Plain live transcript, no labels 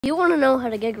You want to know how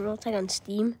to get Gorilla Tag on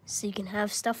Steam so you can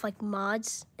have stuff like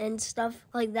mods and stuff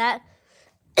like that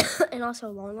and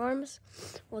also long arms?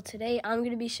 Well, today I'm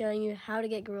going to be showing you how to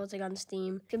get Gorilla Tag on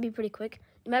Steam. It's going to be pretty quick.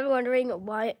 You might be wondering,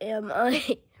 why am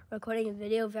I recording a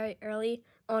video very early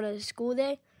on a school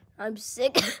day? I'm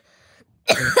sick.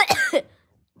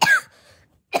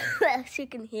 As you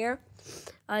can hear,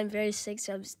 I'm very sick,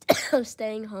 so I'm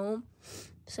staying home.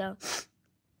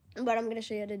 But I'm going to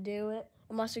show you how to do it.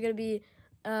 I'm also going to be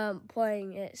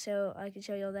playing it so I can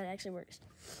show you how that actually works.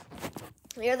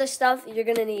 Here are the stuff you're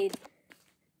going to need.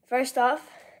 First off,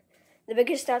 the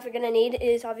biggest stuff you're going to need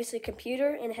is obviously a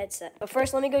computer and a headset. But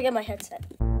first, let me go get my headset.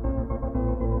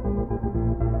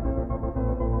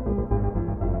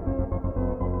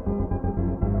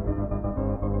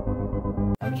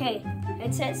 Okay,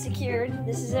 headset secured.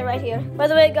 This is it right here. By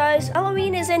the way, guys,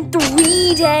 Halloween is in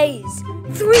 3 days.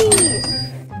 3!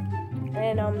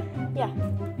 And, yeah.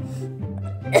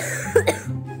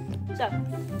 So,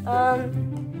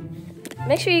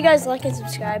 make sure you guys like and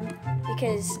subscribe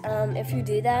because, if you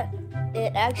do that,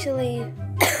 it actually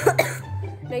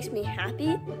makes me happy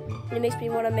and it makes me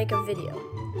want to make a video.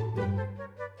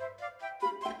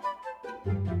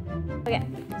 Okay,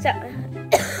 so,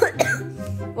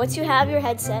 once you have your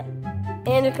headset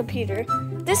and a computer,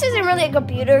 this isn't really a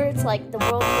computer, it's like the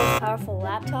world's most powerful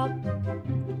laptop.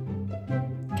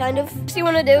 Kind of. So you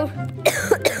want to do,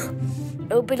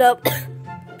 open up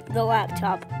the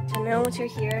laptop. So now once you're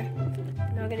here,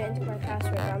 I'm not going to enter my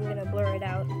password, I'm going to blur it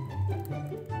out.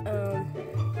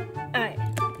 Alright.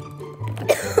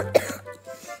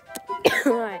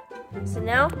 Alright, so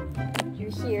now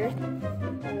you're here.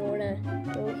 You want to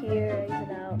go here,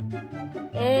 exit out.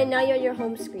 And now you're on your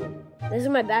home screen. This is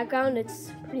my background,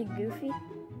 it's pretty goofy.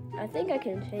 I think I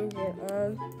can change it.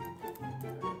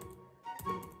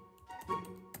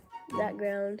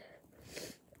 Background.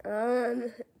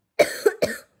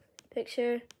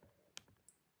 Picture.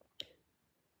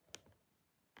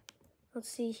 Let's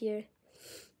see here.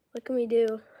 What can we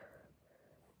do?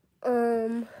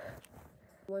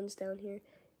 One's down here.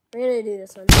 We're gonna do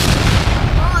this one.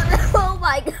 Oh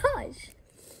my gosh!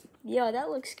 Yo, that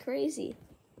looks crazy.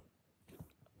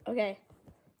 Okay.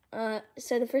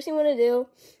 So the first thing you want to do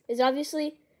is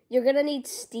obviously you're gonna need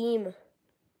Steam.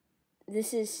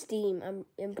 This is Steam.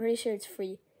 I'm pretty sure it's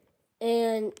free.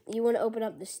 And you want to open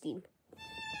up the Steam.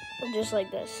 Just like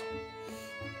this.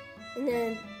 And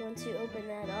then once you open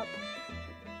that up,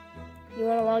 you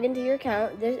want to log into your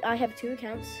account. I have 2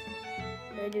 accounts.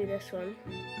 I'm going to do this one.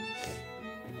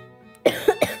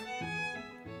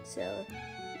 So,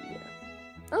 yeah.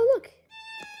 Oh, look.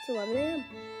 It's 11 a.m.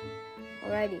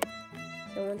 Alrighty.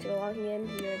 So once you're logging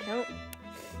into your account,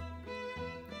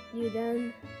 you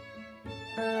then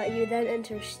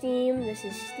enter Steam. This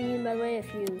is Steam, by the way,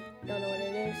 if you don't know what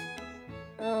it is.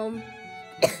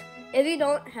 If you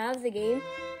don't have the game,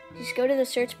 just go to the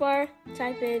search bar,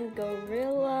 type in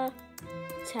Gorilla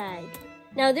Tag.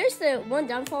 Now, there's the one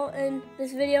downfall in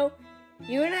this video.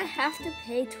 You're gonna have to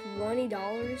pay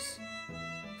 $20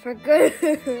 for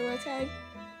Gorilla Tag.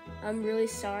 I'm really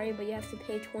sorry, but you have to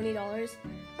pay $20.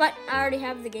 But I already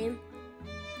have the game.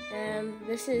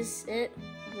 This is it,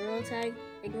 Gorilla Tag.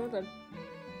 Ignore the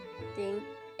thing.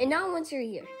 And now once you're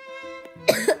here,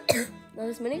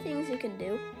 there's many things you can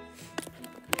do.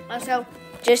 Also,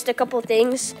 just a couple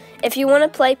things. If you want to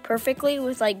play perfectly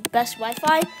with like best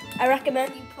Wi-Fi, I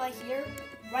recommend you play here,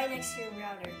 right next to your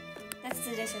router. That's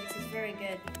the distance, it's very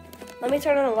good. Let me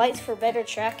turn on the lights for better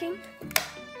tracking.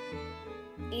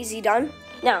 Easy done.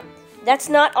 Now, that's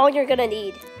not all you're gonna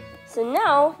need. So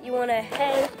now, you want to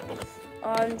head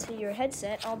onto your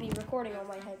headset. I'll be recording on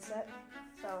my headset,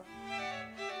 so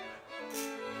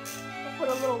I'll put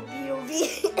a little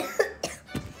POV.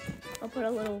 I'll put a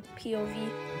little POV.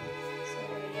 So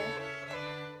there you go.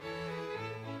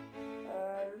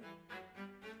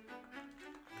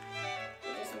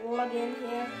 Just log in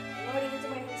here. Loading into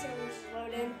my headset, just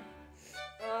load in.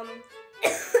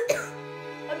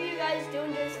 Hope you guys do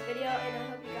enjoy this video, and I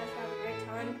hope you guys have a great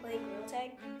time playing Gorilla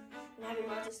Tag and having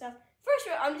mods and stuff. First,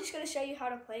 I'm just going to show you how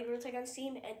to play Gorilla Tag on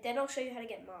Steam, and then I'll show you how to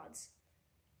get mods.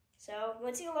 So,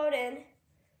 once you load in,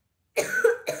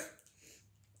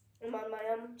 I'm on my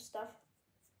stuff.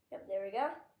 Yep, there we go.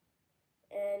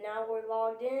 And now we're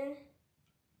logged in.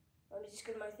 Let me just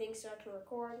go to my thing so I can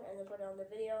record and then put it on the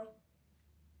video.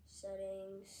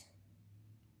 Settings.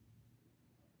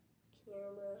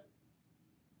 Camera.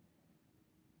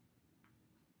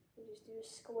 We just do a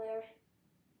square.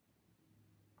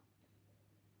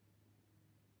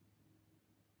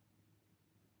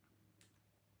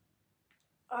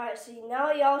 Alright, so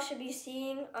now y'all should be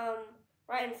seeing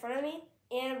right in front of me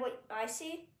And what I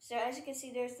see, so as you can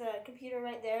see, there's the computer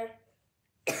right there.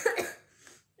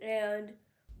 And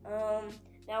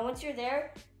now once you're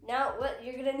there, now what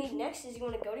you're gonna need next is you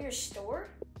wanna go to your store,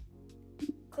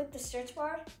 click the search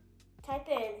bar, type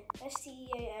in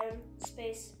STEAM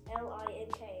space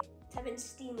LINK, type in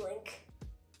Steam Link,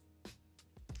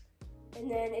 and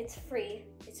then it's free.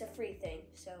 It's a free thing.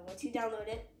 So once you download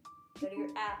it, go to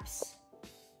your apps,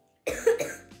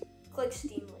 click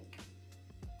Steam Link.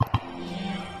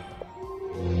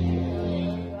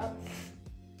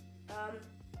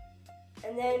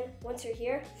 And then once you're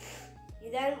here,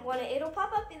 you then it'll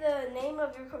pop up the name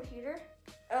of your computer.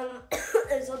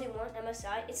 There's only one,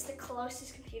 MSI. It's the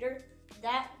closest computer.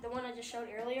 The one I just showed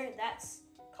earlier, that's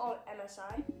called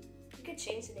MSI. You could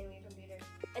change the name of your computer.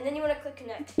 And then you want to click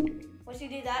connect. Once you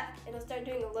do that, it'll start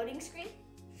doing a loading screen.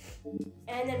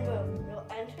 And then boom, you'll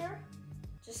enter,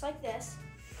 just like this.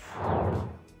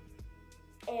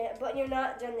 But you're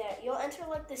not done yet. You'll enter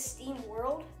like the Steam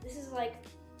world. This is like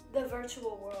the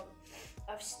virtual world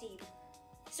of Steam.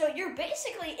 So you're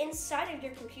basically inside of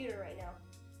your computer right now.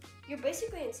 You're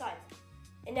basically inside.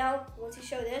 And now, once you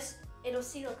show this, it'll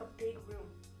see like a big room.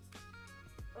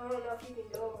 I don't know if you can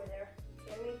go over there.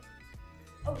 Can we?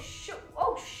 Oh shoot!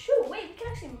 Oh shoot! Wait, we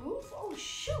can actually move? Oh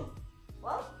shoot!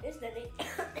 Well, it's the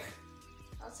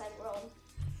outside world.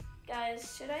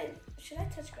 Guys, should I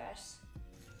touch grass?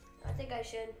 I think I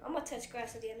should. I'm gonna touch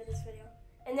grass at the end of this video.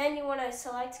 And then you wanna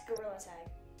select Gorilla Tag.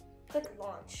 Click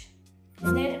launch.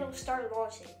 And then it'll start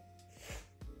launching.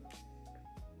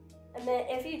 And then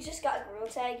if you just got Gorilla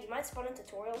Tag, you might spawn a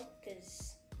tutorial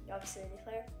because you're obviously a new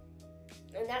player.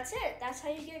 And that's it. That's how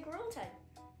you get Gorilla Tag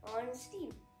on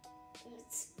Steam.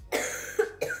 It's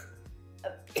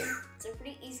a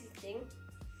pretty easy thing.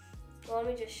 Well, let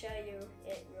me just show you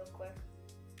it real quick.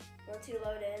 Once you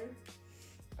load in,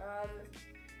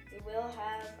 you will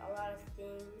have a lot of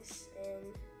things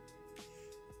in.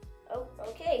 Oh,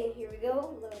 okay, here we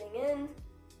go, loading in,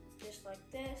 just like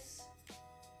this.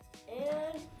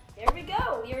 And there we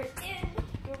go, you're in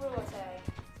Gorilla Tag.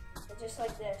 And just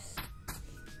like this.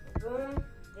 Boom,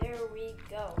 there we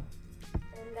go.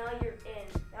 And now you're in.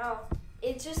 Now,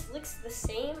 it just looks the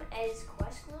same as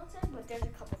Quest Gorilla Tag, but there's a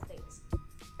couple things.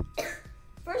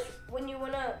 First, when you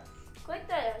wanna click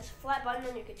that flat button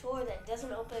on your controller that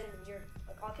doesn't open your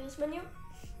Oculus menu,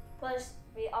 plus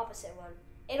the opposite one.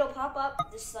 It'll pop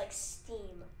up this like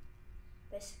Steam,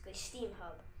 basically Steam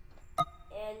Hub,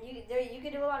 and you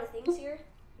can do a lot of things here.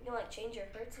 You can like change your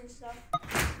hertz and stuff.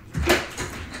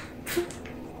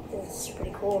 This is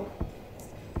pretty cool.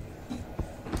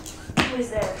 Who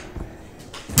is there?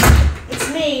 It's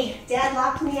me. Dad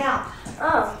locked me out.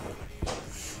 Oh.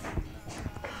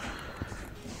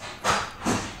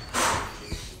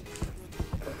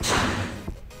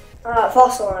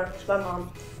 False alarm. It's my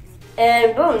mom.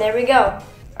 And boom, there we go.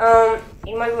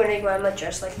 You might be wondering why I'm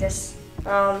dressed like this.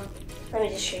 Let me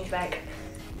just change back.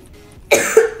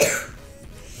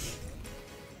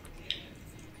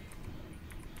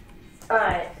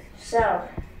 Alright, so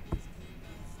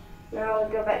now we'll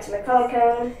go back to my color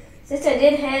code. Since I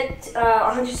did hit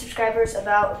 100 subscribers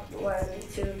about 1,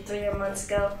 2, 3 months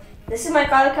ago, this is my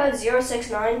color code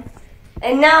 069.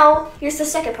 And now, here's the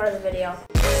second part of the video.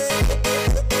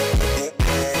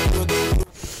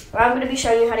 Where I'm going to be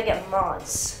showing you how to get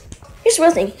mods. Here's the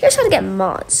real thing. Here's how to get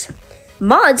mods.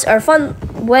 Mods are a fun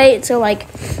way to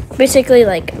basically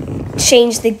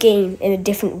change the game in a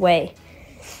different way.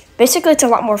 Basically, it's a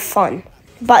lot more fun.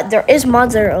 But there is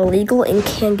mods that are illegal and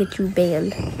can get you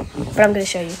banned. But I'm going to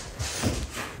show you.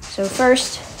 So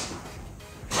first,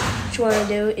 what you want to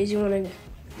do is you want to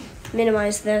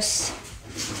minimize this.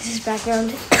 This is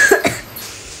background.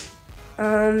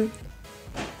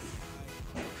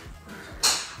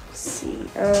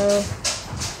 The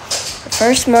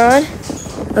first mod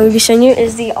I'm going to be showing you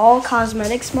is the all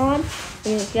cosmetics mod.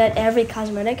 You get every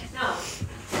cosmetic. No.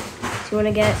 So you want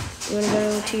to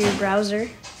go to your browser.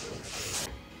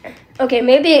 Okay,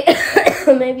 maybe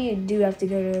maybe you do have to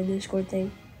go to the Discord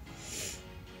thing.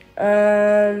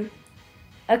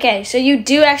 Okay, so you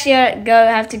do actually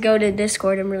have to go to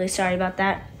Discord. I'm really sorry about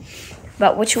that.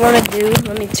 But what you want to do,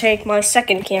 let me take my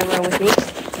second camera with me,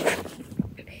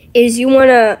 is you want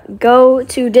to go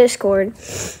to Discord,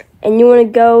 and you want to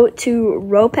go to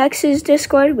Ropex's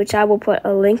Discord, which I will put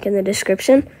a link in the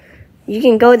description. You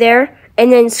can go there,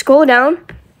 and then scroll down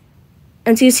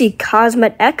until you see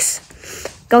Cosmet-X.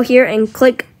 Go here and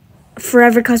click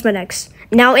Forever Cosmet-X.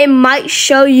 Now, it might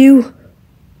show you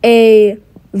a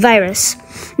virus.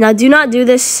 Now, do not do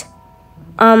this.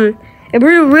 If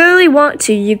you really want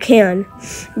to, you can.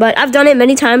 But I've done it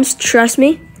many times, trust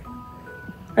me.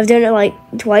 I've done it like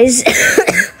twice.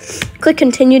 click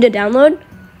continue to download.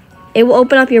 It will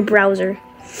open up your browser.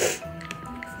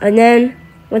 And then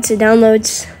once it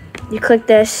downloads, you click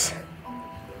this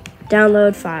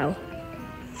download file.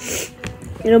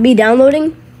 It'll be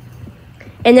downloading.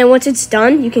 And then once it's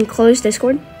done, you can close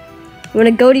Discord. You want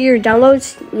to go to your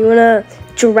downloads. You want to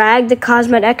drag the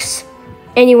Cosmet X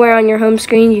anywhere on your home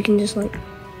screen. You can just like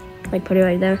put it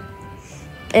right there.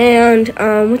 And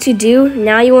once you do,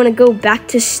 now you want to go back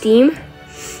to Steam.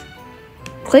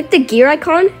 Click the gear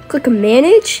icon, click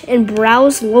manage, and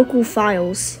browse local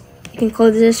files. You can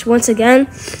close this once again.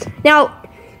 Now,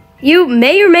 you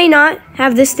may or may not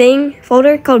have this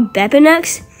folder called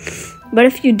BepInEx, but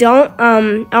if you don't,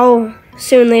 I'll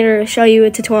soon later show you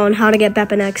a tutorial on how to get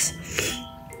BepInEx.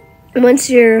 Once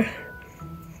you're,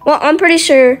 well, I'm pretty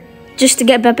sure just to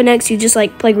get BepInEx, you just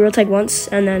like play Gorilla Tag once,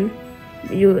 and then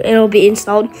it'll be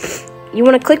installed. You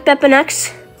want to click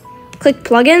BepInEx, click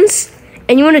plugins,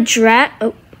 and you want to drag.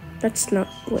 Oh, that's not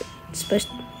what it's supposed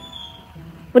to.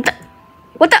 What the?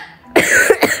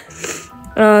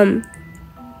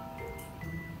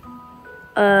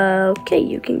 Okay,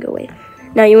 you can go away.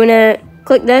 Now you want to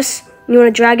click this. You want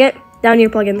to drag it down to your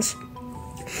plugins,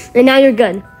 and now you're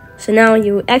good. So now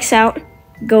you X out,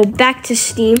 go back to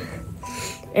Steam,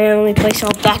 and let me place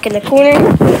y'all back in the corner.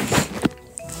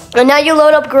 And now you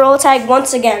load up Gorilla Tag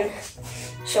once again.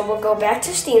 So we'll go back to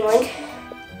Steam Link.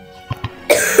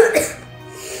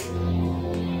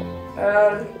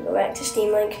 Go back to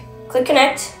Steam Link. Click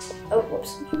connect. Oh,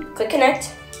 whoops. Click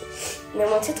connect. And then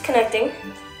once it's connecting,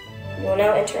 you will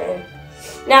now enter in.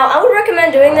 Now, I would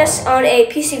recommend doing this on a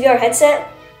PCVR headset.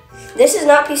 This is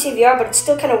not PCVR, but it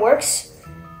still kind of works.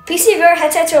 PCVR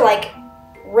headsets are like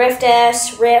Rift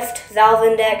S, Rift, Valve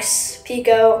Index,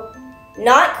 Pico.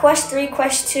 Not Quest 3,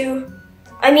 Quest 2.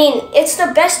 I mean, it's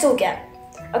the best you'll get.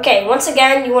 Okay, once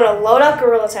again, you want to load up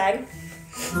Gorilla Tag,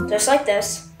 just like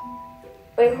this.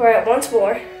 Wait for it once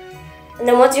more. And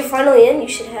then once you're finally in, you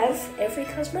should have every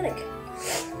cosmetic.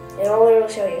 And I'll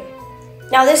literally show you.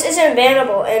 Now, this isn't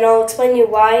bannable, and I'll explain you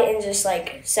why in just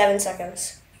like 7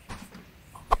 seconds.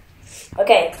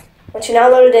 Okay, once you're now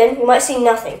loaded in, you might see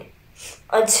nothing.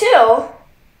 Until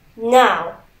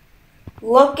now.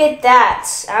 Look at that.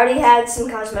 I already had some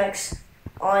cosmetics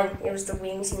on. It was the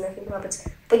wings and the puppets.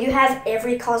 But you have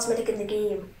every cosmetic in the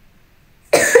game.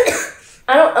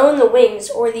 I don't own the wings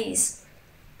or these.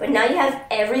 But now you have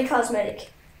every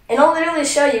cosmetic. And I'll literally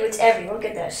show you it's every. Look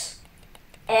at this.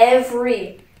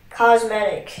 Every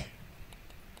cosmetic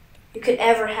you could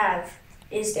ever have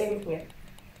is in here.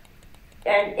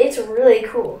 And it's really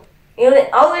cool.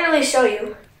 I'll literally show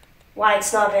you why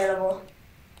it's not bannable.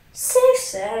 6,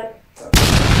 7.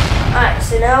 Alright,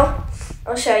 so now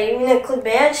I'll show you. I'm going to click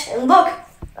badge, and look,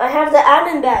 I have the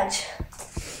admin badge.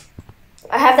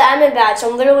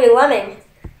 I'm literally Lemming.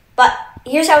 But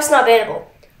here's how it's not bannable.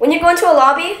 When you go into a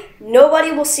lobby,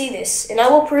 nobody will see this, and I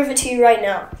will prove it to you right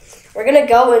now. We're going to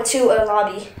go into a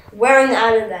lobby wearing the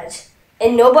admin badge,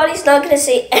 and nobody's not going to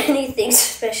say anything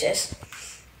suspicious.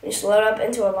 Just load up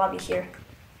into a lobby here.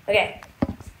 Okay.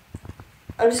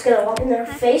 I'm just going to walk in their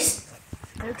face.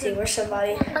 Let's see, where's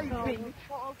somebody?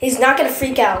 He's not going to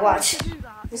freak out, watch.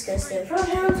 I'm just going to stand in front of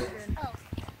him.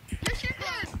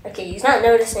 Okay, he's not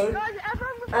noticing.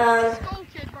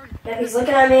 Yeah, he's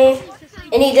looking at me,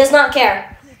 and he does not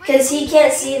care, because he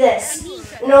can't see this.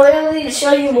 And I'll literally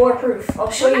show you more proof.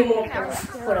 I'll show you more proof.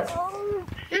 Hold up.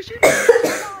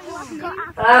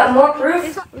 More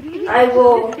proof. I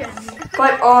will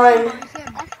put on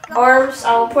arms.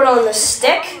 I'll put on the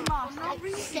stick.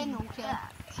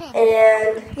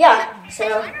 And yeah,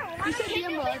 so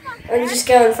let me just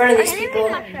go in front of these people.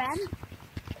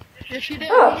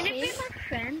 Oh.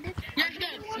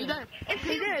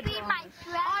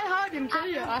 I heard him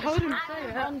say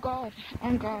it.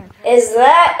 On God. Is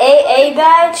that AA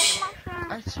badge?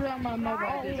 I swear my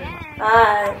mobile did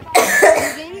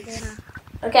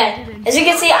Okay. As you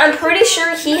can see, I'm pretty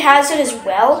sure he has it as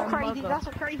well. Let me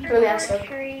ask him.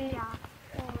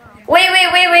 Wait.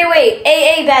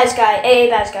 AA badge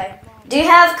guy. Do you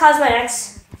have Cosmet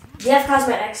X?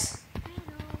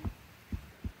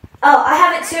 Oh, I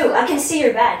have it too. I can see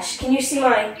your badge. Can you see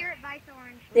my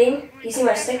thing? Can you see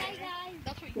my stick?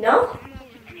 No?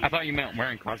 I thought you meant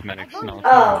wearing cosmetics. No.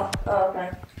 Oh,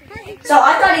 okay. So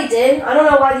I thought he did. I don't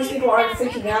know why these people aren't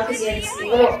freaking out because he had this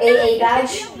little AA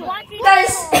badge.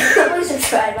 Guys, please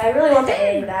subscribe. I really want the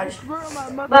AA badge.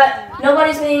 But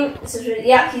nobody's being subscribed.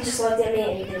 Yeah, he just looked at me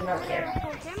and he did not care.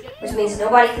 Which means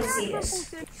nobody can see this.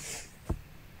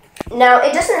 Now,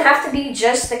 it doesn't have to be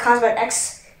just the Cosmet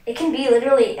X. It can be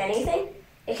literally anything.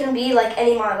 It can be like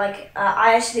any mod, like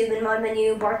ISD mod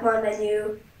menu, Bark mod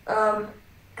menu,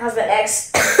 Cosmet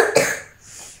X.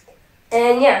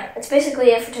 And yeah, that's basically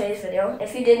it for today's video.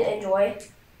 If you didn't enjoy,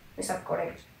 let me stop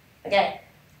recording. Okay.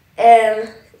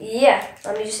 Yeah,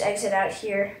 let me just exit out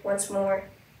here once more.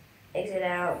 Exit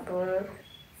out, boom.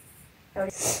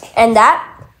 And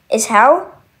that is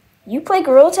how you play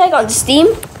Gorilla Tag on Steam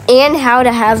and how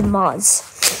to have mods.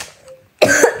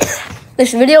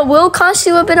 This video will cost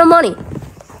you a bit of money.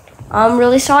 I'm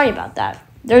really sorry about that.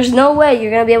 There's no way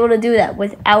you're going to be able to do that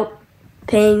without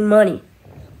paying money.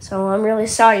 So I'm really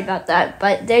sorry about that.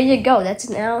 But there you go.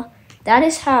 That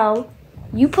is how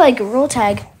you play Gorilla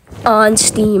Tag on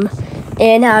Steam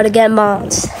and how to get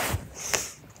mods.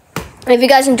 And if you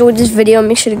guys enjoyed this video,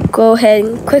 make sure to go ahead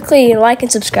and quickly like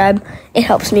and subscribe. It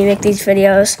helps me make these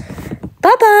videos.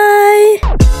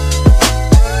 Bye-bye!